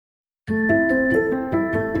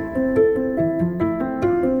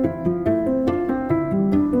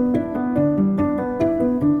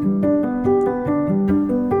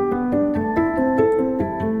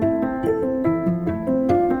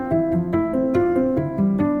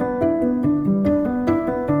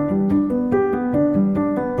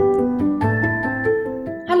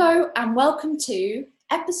welcome to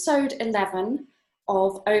episode 11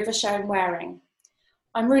 of Oversharing Wearing.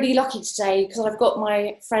 I'm really lucky today because I've got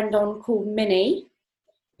my friend on called Minnie,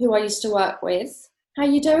 who I used to work with. How are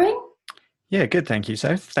you doing? Yeah, good, thank you,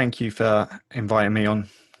 Soph. Thank you for inviting me on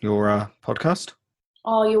your podcast.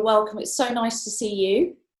 Oh, you're welcome. It's so nice to see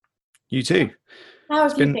you. You too. How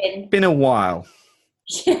have you been? Been a while.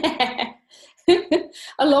 Yeah,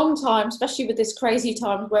 a long time, especially with this crazy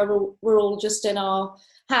time where we're all just in our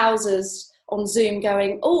houses on Zoom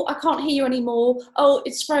going, oh, I can't hear you anymore. Oh,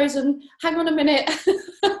 it's frozen. Hang on a minute.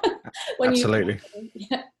 Absolutely.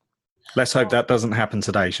 Yeah. Let's hope that doesn't happen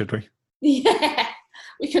today, should we? Yeah,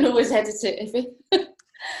 we can always edit it if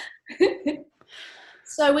we...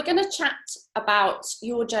 So we're going to chat about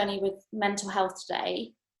your journey with mental health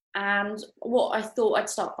today. And what I thought I'd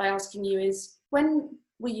start by asking you is, when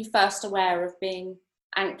were you first aware of being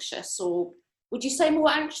anxious? Or would you say more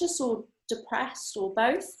anxious or depressed or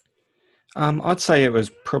both? I'd say it was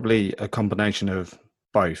probably a combination of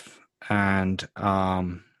both. And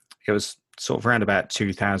it was sort of around about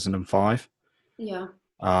 2005. Yeah.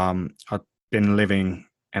 I'd been living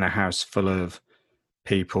in a house full of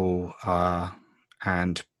people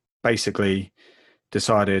and basically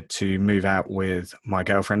decided to move out with my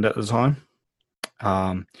girlfriend at the time.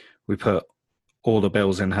 We put all the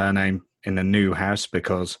bills in her name in the new house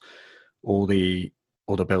because all the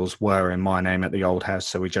bills were in my name at the old house,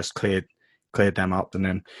 so we just cleared them up and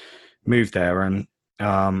then moved there. And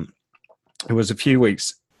it was a few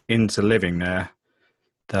weeks into living there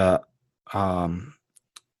that I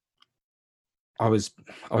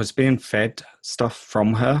was being fed stuff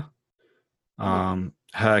from her.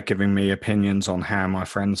 Her giving me opinions on how my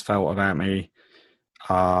friends felt about me.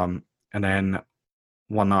 And then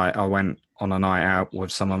one night I went on a night out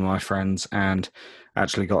with some of my friends and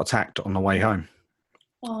actually got attacked on the way home.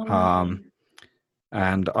 Oh, no.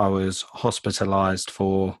 And I was hospitalized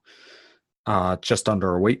for just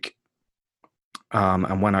under a week.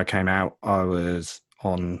 And when I came out, I was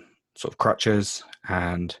on sort of crutches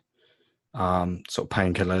and sort of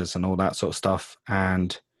painkillers and all that sort of stuff.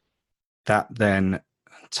 And that then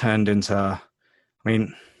turned into,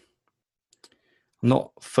 I'm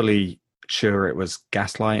not fully sure it was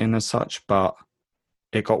gaslighting as such, but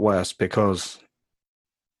it got worse because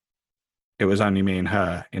it was only me and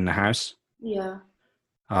her in the house. Yeah.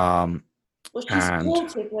 Was she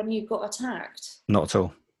supportive when you got attacked? Not at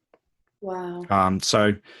all. Wow.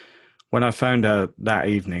 So when I phoned her that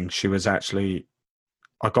evening, she was actually,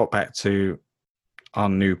 I got back to our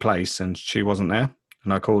new place and she wasn't there.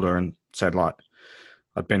 And I called her and said, like,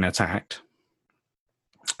 I'd been attacked.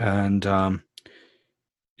 And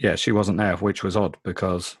yeah, she wasn't there, which was odd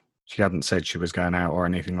because she hadn't said she was going out or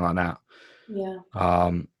anything like that. Yeah.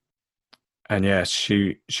 And yeah,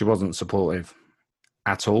 she wasn't supportive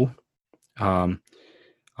at all. I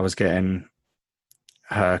was getting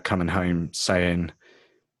her coming home saying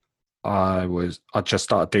I just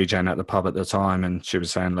started DJing at the pub at the time, and she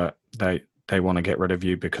was saying that they want to get rid of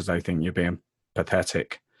you because they think you're being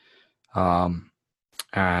pathetic.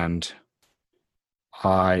 And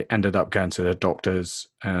I ended up going to the doctors,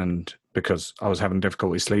 and because I was having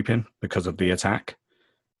difficulty sleeping because of the attack,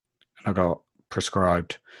 and I got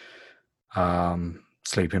prescribed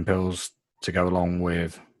sleeping pills to go along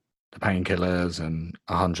with the painkillers and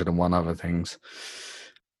 101 other things.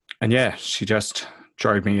 And yeah, she just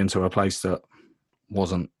drove me into a place that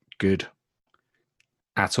wasn't good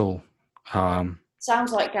at all.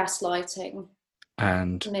 Sounds like gaslighting.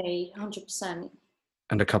 And to me, 100%.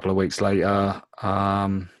 And a couple of weeks later,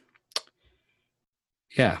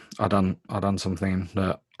 yeah, I done something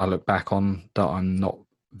that I look back on that I'm not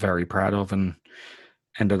very proud of, and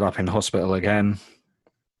ended up in hospital again.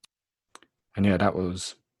 And yeah, that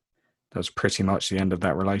was pretty much the end of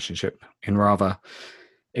that relationship in rather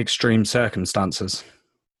extreme circumstances.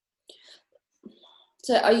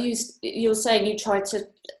 So you're saying you tried to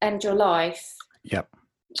end your life? Yep.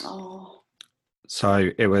 Oh. So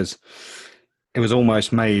it was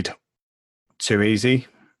almost made too easy.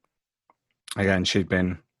 Again, she'd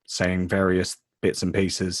been saying various bits and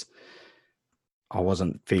pieces. I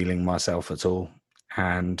wasn't feeling myself at all.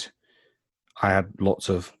 And I had lots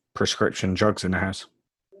of prescription drugs in the house.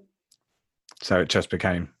 So it just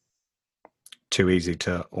became too easy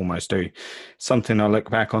to almost do. Something I look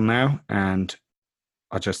back on now, and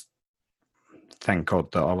I just thank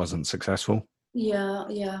God that I wasn't successful. Yeah,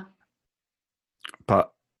 yeah.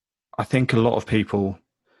 But I think a lot of people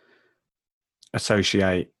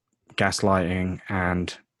associate gaslighting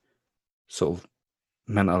and sort of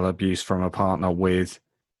mental abuse from a partner with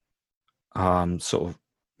sort of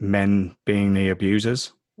men being the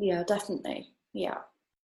abusers. Yeah, definitely. Yeah.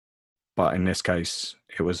 but in this case,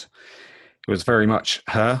 it was very much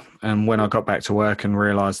her. And when I got back to work and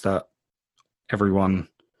realised that everyone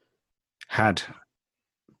had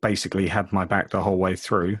basically had my back the whole way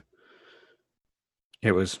through,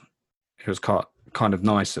 it was kind of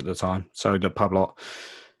nice at the time. So the pub lot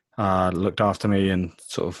looked after me and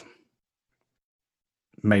sort of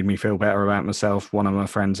made me feel better about myself. One of my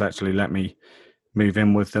friends actually let me move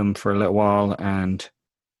in with them for a little while and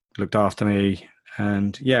looked after me.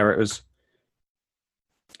 And yeah, it was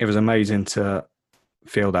amazing to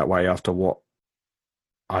feel that way after what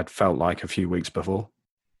I'd felt like a few weeks before.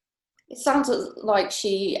 It sounds like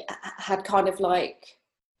she had kind of like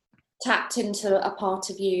tapped into a part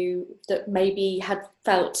of you that maybe had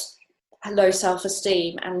felt low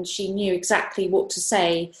self-esteem, and she knew exactly what to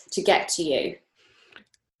say to get to you.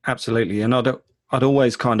 Absolutely. And I'd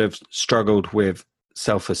always kind of struggled with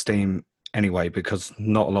self-esteem anyway, because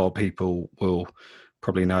not a lot of people will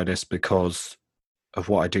probably know this because of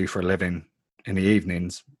what I do for a living in the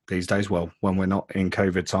evenings these days. Well, when we're not in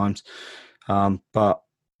COVID times. But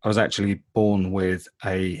I was actually born with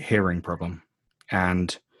a hearing problem,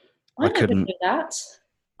 and I never knew that.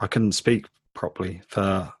 I couldn't speak properly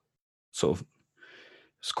for sort of,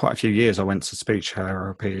 it's quite a few years. I went to speech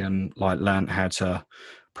therapy and like learned how to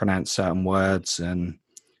pronounce certain words. And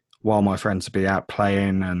while my friends would be out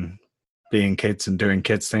playing and being kids and doing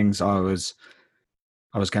kids things, I was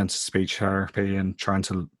going to speech therapy and trying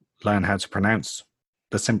to learn how to pronounce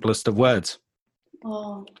the simplest of words.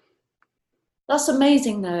 Oh, that's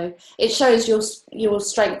amazing though. It shows your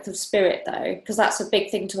strength of spirit though, because that's a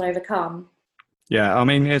big thing to overcome. Yeah, I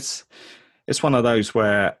mean it's one of those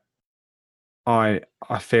where I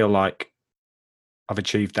feel like I've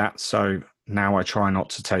achieved that. So now I try not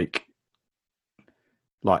to take,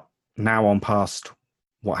 like, now I'm past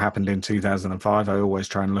what happened in 2005. I always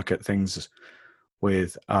try and look at things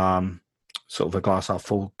with sort of a glass half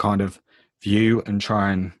full kind of view, and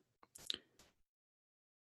try and,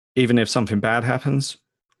 even if something bad happens,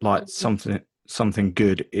 like something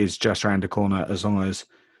good is just around the corner, as long as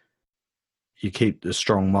you keep the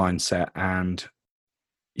strong mindset. And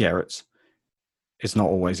yeah, it's not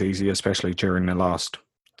always easy, especially during the last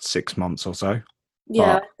 6 months or so.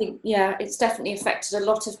 Yeah, I think, yeah, it's definitely affected a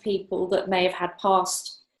lot of people that may have had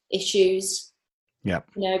past issues. Yeah.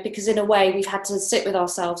 You know, because in a way we've had to sit with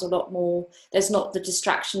ourselves a lot more. There's not the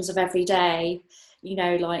distractions of every day, you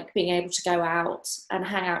know, like being able to go out and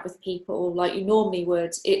hang out with people like you normally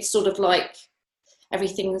would. It's sort of like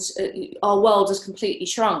everything's, our world has completely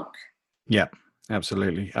shrunk. Yeah,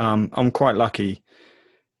 absolutely. I'm quite lucky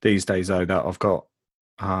these days though that I've got,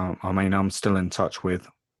 I mean, I'm still in touch with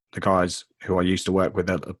the guys who I used to work with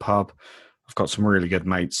at the pub. I've got some really good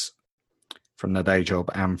mates from the day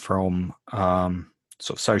job and from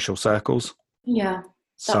sort of social circles. Yeah,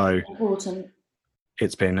 so important.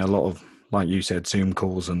 It's been a lot of, like you said, Zoom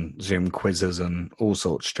calls and Zoom quizzes and all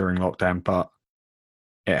sorts during lockdown, but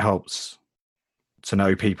it helps to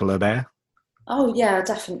know people are there. Oh yeah,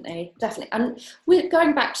 definitely. And we're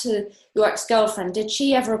going back to your ex-girlfriend. Did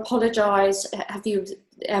she ever apologise? Have you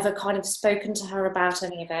ever kind of spoken to her about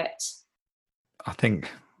any of it? I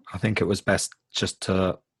think it was best just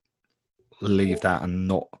to leave that and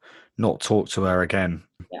not talk to her again.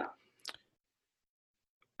 Yeah.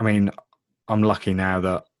 I mean, I'm lucky now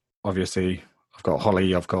that obviously I've got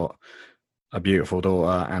Holly, I've got a beautiful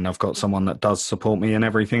daughter, and I've got someone that does support me in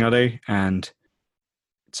everything I do. And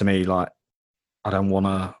to me, like, I don't want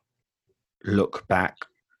to look back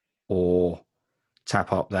or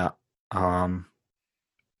tap up that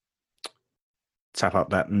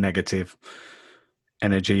negative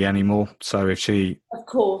energy anymore. So if she, of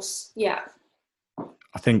course, yeah,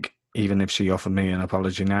 I think even if she offered me an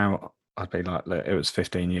apology now, I'd be like, look, it was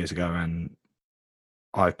 15 years ago and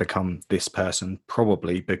I've become this person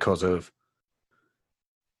probably because of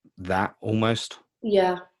that, almost.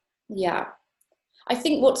 yeah. I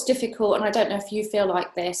think what's difficult, and I don't know if you feel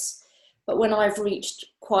like this, but when I've reached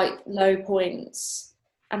quite low points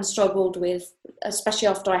and struggled with, especially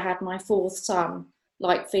after I had my fourth son,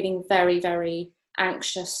 like feeling very, very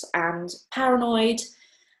anxious and paranoid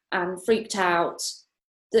and freaked out,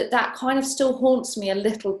 that kind of still haunts me a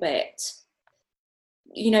little bit.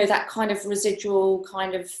 You know, that kind of residual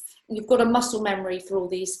kind of, you've got a muscle memory for all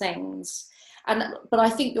these things. But I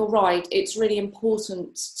think you're right. It's really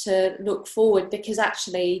important to look forward, because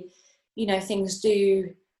actually, you know, things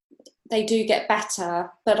do get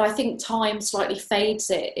better. But I think time slightly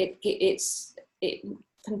fades it. It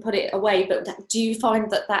can put it away. But do you find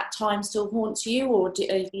that time still haunts you, or do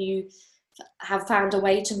you have found a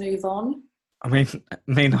way to move on? I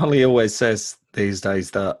mean, Holly always says these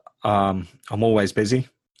days that I'm always busy,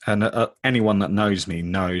 And anyone that knows me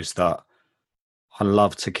knows that I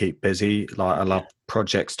love to keep busy. Like, I love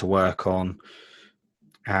projects to work on,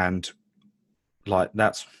 and like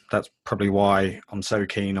that's probably why I'm so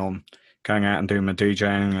keen on going out and doing my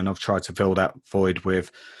DJing. And I've tried to fill that void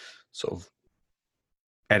with sort of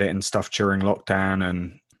editing stuff during lockdown.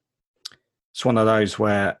 And it's one of those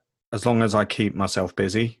where, as long as I keep myself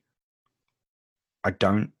busy, I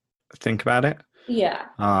don't think about it. Yeah.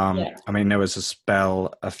 I mean, there was a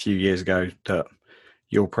spell a few years ago that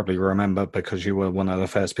you'll probably remember because you were one of the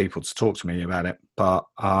first people to talk to me about it. But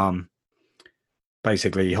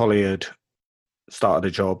basically, Holly had started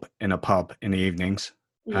a job in a pub in the evenings.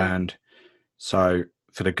 Yeah. And so,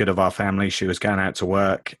 for the good of our family, she was going out to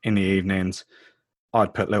work in the evenings.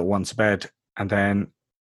 I'd put little one to bed. And then,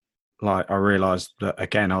 like, I realized that,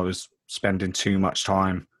 again, I was spending too much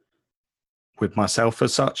time with myself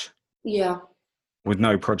as such, Yeah. with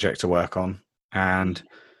no project to work on. And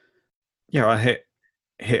yeah, I hit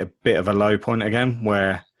a bit of a low point again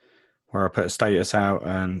where I put a status out,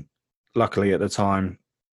 and luckily at the time,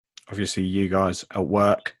 obviously you guys at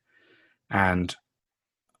work. And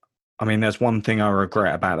I mean, there's one thing I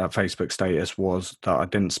regret about that Facebook status was that I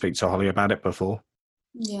didn't speak to Holly about it before.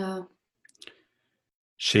 Yeah.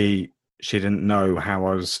 She didn't know how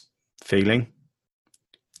I was feeling,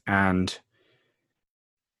 and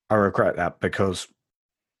I regret that because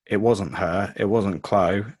it wasn't her, it wasn't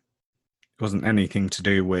Chloe, it wasn't anything to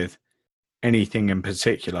do with anything in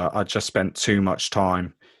particular. I just spent too much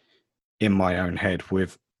time in my own head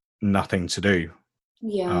with nothing to do.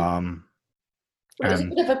 Yeah. Well, it was a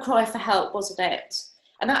And bit of a cry for help, wasn't it?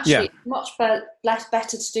 And actually, yeah, it's much less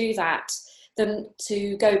better to do that than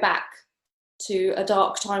to go back to a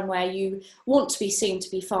dark time where you want to be seen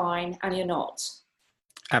to be fine and you're not.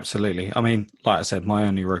 absolutely. I mean, like I said, my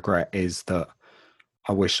only regret is that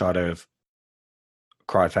I wish I'd have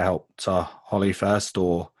cried for help to Holly first,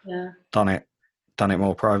 or Yeah. done it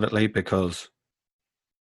more privately, because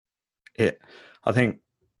I think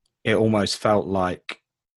it almost felt like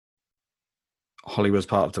Holly was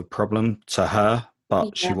part of the problem to her,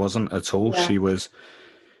 but she Yeah. wasn't at all. Yeah.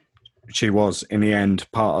 She was in the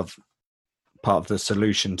end part of the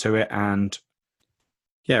solution to it. And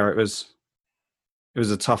yeah, it was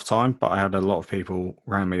a tough time, but I had a lot of people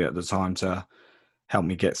around me at the time to help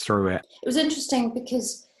me get through it. It was interesting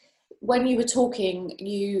because when you were talking,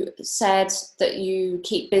 you said that you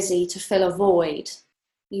keep busy to fill a void.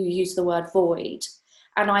 You use the word void.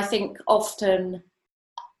 And I think often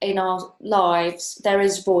in our lives, there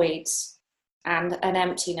is voids and an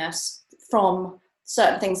emptiness from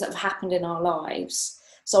certain things that have happened in our lives.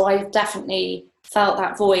 So I've definitely felt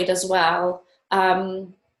that void as well.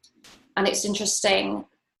 And it's interesting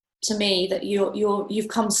to me that you've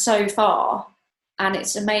come so far, and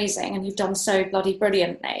it's amazing, and you've done so bloody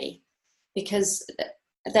brilliantly, because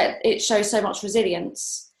that it shows so much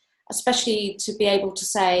resilience, especially to be able to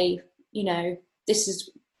say, you know,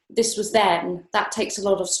 this was then. That takes a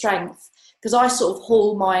lot of strength, because I sort of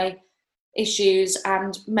haul my issues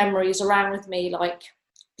and memories around with me like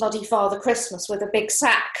bloody Father Christmas with a big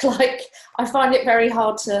sack. Like, I find it very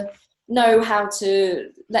hard to know how to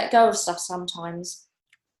let go of stuff sometimes.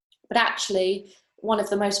 But actually, one of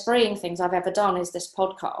the most freeing things I've ever done is this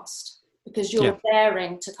podcast, because you're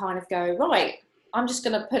daring to kind of go, right, I'm just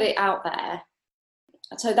going to put it out there.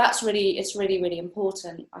 So it's really, really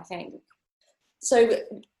important, I think. So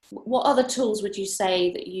what other tools would you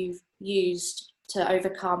say that you've used to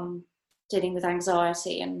overcome dealing with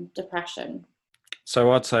anxiety and depression?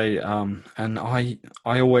 So I'd say, and I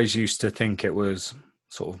always used to think it was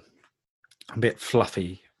sort of a bit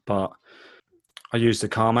fluffy, but I used the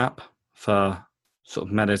Calm app for sort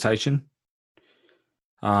of meditation,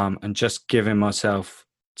 and just giving myself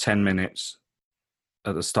 10 minutes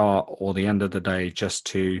at the start or the end of the day just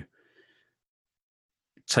to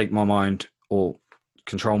take my mind or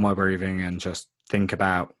control my breathing and just think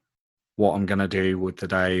about what I'm going to do with the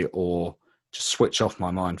day, or just switch off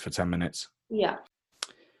my mind for 10 minutes. Yeah.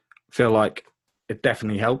 I feel like it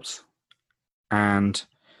definitely helps. And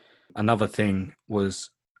another thing was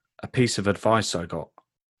a piece of advice I got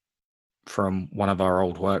from one of our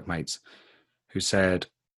old workmates, who said,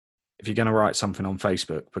 if you're going to write something on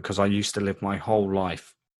Facebook, because I used to live my whole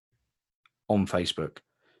life on Facebook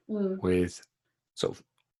with sort of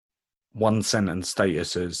one sentence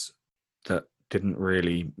statuses that didn't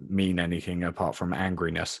really mean anything apart from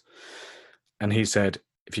angriness. And he said,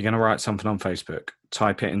 if you're going to write something on Facebook,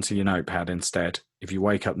 type it into your notepad instead. If you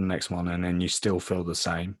wake up the next morning and you still feel the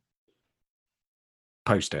same,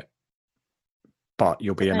 post it. But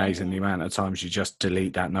you'll be amazed the amount of times you just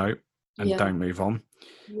delete that note and don't move on.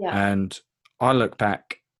 Yeah. And I look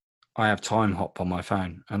back I have time hop on my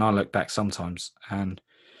phone, and I look back sometimes, and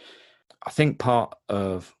I think part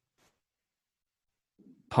of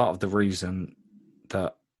the reason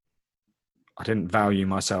that I didn't value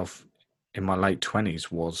myself in my late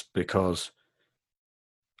 20s was because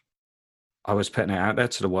I was putting it out there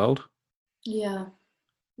to the world. Yeah.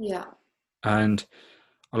 Yeah. And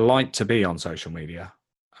I like to be on social media.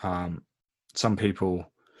 Some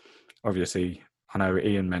people, obviously, I know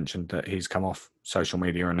Ian mentioned that he's come off social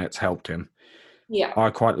media and it's helped him. Yeah. I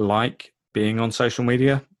quite like being on social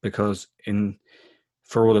media because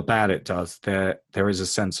for all the bad it does, there is a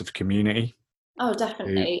sense of community Oh, to,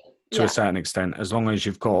 definitely. to a Yeah. certain extent, as long as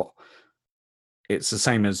it's the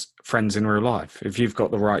same as friends in real life. If you've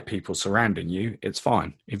got the right people surrounding you, it's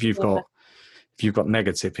fine. Yeah. If you've got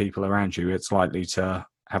negative people around you, it's likely to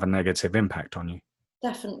have a negative impact on you.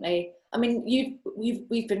 Definitely. I mean,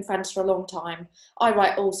 we've been friends for a long time. I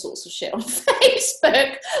write all sorts of shit on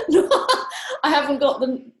Facebook. I haven't got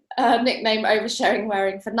the nickname oversharing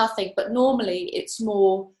wearing for nothing, but normally it's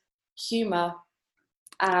more humour.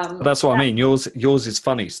 But that's what I mean. Yours is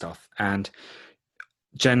funny stuff, and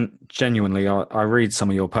genuinely, I read some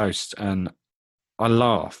of your posts and I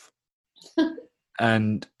laugh,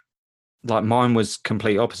 and like mine was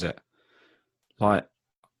complete opposite. Like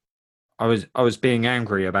I was being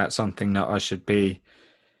angry about something that I should go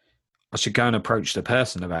and approach the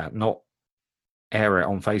person about, not air it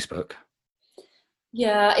on Facebook.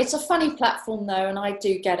 Yeah, it's a funny platform though, and I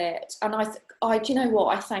do get it. And do you know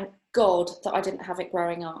what? I thank God that I didn't have it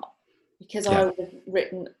growing up, because I Yeah, would have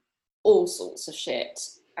written all sorts of shit,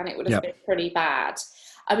 and it would have yeah, been pretty bad.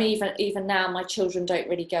 I mean, even now, my children don't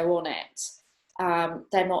really go on it.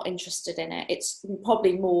 They're not interested in it. It's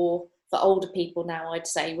probably more for older people now, I'd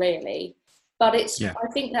say, really. But yeah, I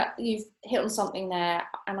think that you've hit on something there,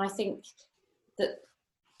 and I think that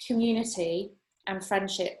community and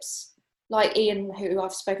friendships, like Ian, who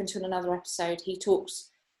I've spoken to in another episode, he talks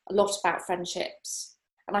a lot about friendships.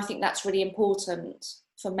 And I think that's really important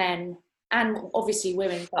for men and obviously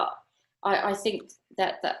women. But I think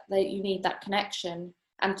that you need that connection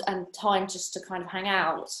and time just to kind of hang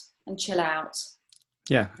out and chill out.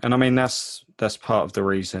 yeah. And I mean that's part of the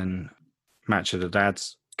reason Match of the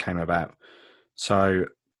Dads came about. So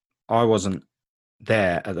I wasn't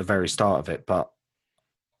there at the very start of it, but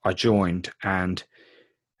I joined, and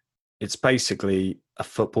it's basically a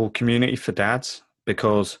football community for dads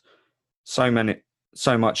because so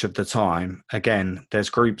so much of the time, again, there's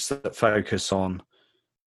groups that focus on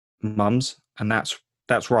mums, and that's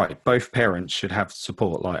right. Both parents should have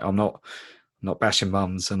support. Like I'm not bashing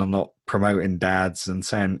mums, and I'm not promoting dads and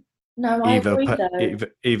saying No, I agree though.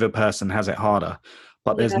 either person has it harder,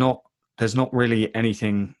 but Yeah, there's not really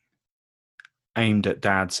anything aimed at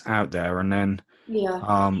dads out there. And then yeah,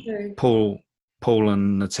 um, true. Paul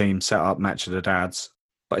and the team set up Match of the Dads,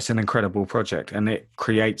 but it's an incredible project, and it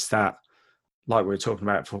creates that, like we were talking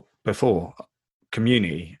about before,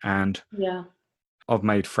 community. And Yeah, I've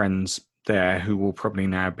made friends there who will probably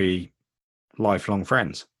now be lifelong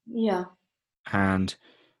friends. yeah, And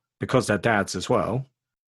because they're dads as well,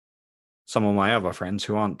 some of my other friends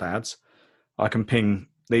who aren't dads, I can ping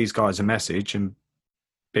these guys a message and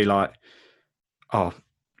be like, "Oh,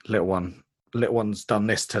 little one's done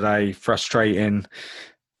this today, frustrating,"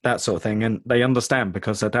 that sort of thing. And they understand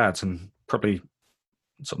because they're dads, and probably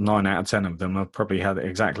sort of 9 out of 10 of them have probably had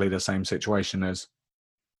exactly the same situation as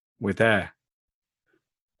with their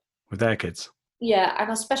kids. yeah.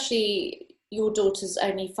 And especially your daughter's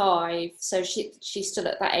only 5, so she's still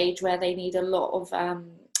at that age where they need a lot of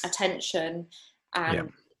attention. Yeah.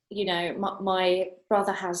 And my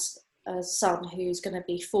brother has a son who's going to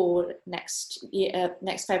be 4 next year,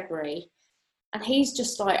 next February, and he's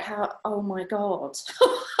just like, how? Oh my god,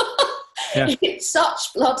 Yeah. it's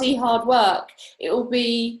such bloody hard work.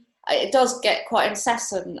 It does get quite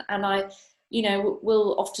incessant, and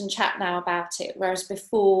we'll often chat now about it, whereas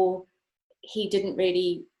before we didn't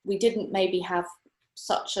maybe have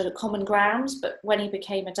such a common ground. But when he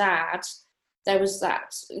became a dad, there was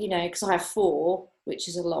that, because I have 4, which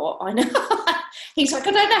is a lot, I know. He's like,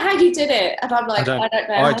 I don't know how you did it, and I'm like, I don't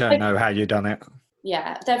I know. don't know how you done it.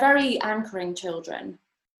 Yeah, they're very anchoring children.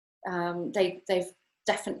 They've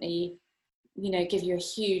definitely, give you a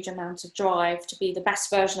huge amount of drive to be the best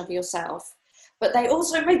version of yourself, but they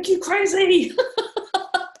also make you crazy.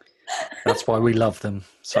 That's why we love them.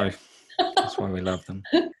 So that's why we love them.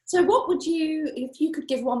 So if you could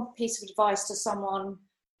give one piece of advice to someone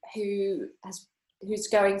who's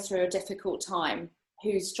going through a difficult time,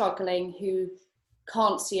 who's struggling, who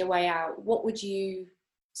can't see a way out, what would you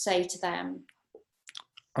say to them?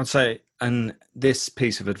 I'd say, and this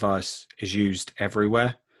piece of advice is used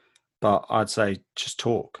everywhere, but I'd say just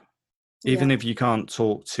talk. Yeah. Even if you can't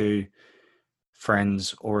talk to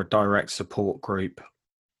friends or a direct support group,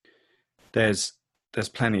 there's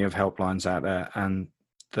plenty of helplines out there, and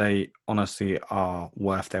they honestly are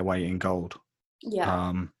worth their weight in gold.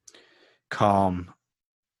 Yeah. Calm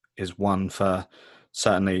is one for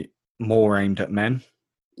certainly more aimed at men,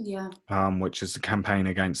 Yeah. which is the campaign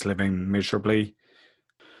against living miserably.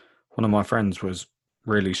 One of my friends was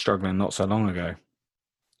really struggling not so long ago,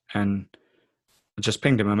 and I just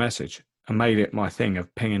pinged him a message and made it my thing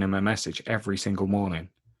of pinging him a message every single morning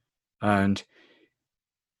and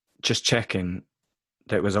just checking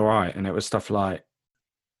that it was all right. And it was stuff like,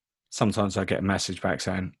 sometimes I get a message back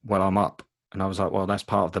saying, well, I'm up. And I was like, well, that's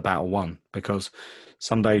part of the battle won, because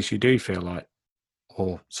some days you do feel like,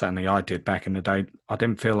 or certainly I did back in the day, I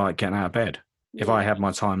didn't feel like getting out of bed. If I had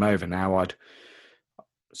my time over now, I'd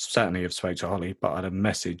certainly have spoke to Holly, but I'd have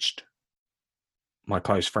messaged my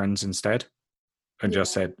close friends instead and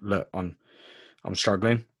just said, look, I'm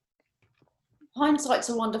struggling. Hindsight's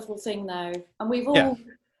a wonderful thing though. And we've all,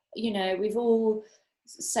 we've all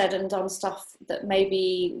said and done stuff that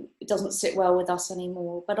maybe it doesn't sit well with us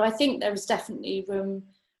anymore. But I think there is definitely room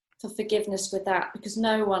for forgiveness with that, because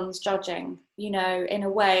no one's judging. In a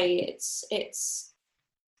way, it's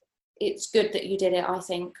good that you did it.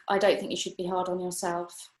 I don't think you should be hard on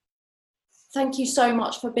yourself. Thank you so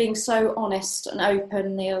much for being so honest and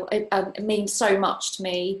open, Neil. It means so much to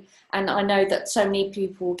me, and I know that so many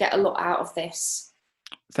people get a lot out of this.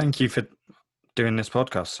 Thank you for doing this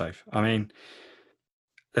podcast, Soph. I mean,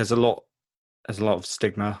 there's a lot of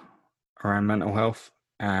stigma around mental health,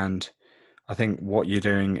 and I think what you're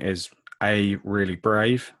doing is really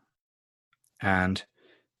brave, and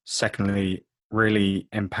secondly, really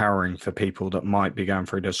empowering for people that might be going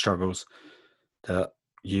through the struggles that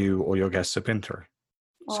you or your guests have been through.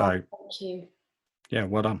 So thank you. Yeah,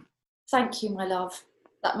 well done. Thank you, my love.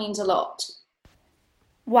 That means a lot.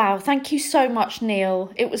 Wow, thank you so much,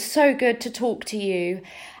 Neil. It was so good to talk to you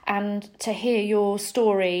and to hear your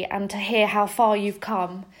story and to hear how far you've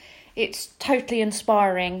come. It's totally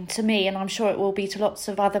inspiring to me, and I'm sure it will be to lots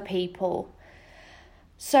of other people.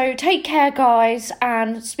 So take care, guys,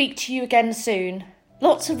 and speak to you again soon.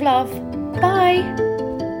 Lots of love. Bye.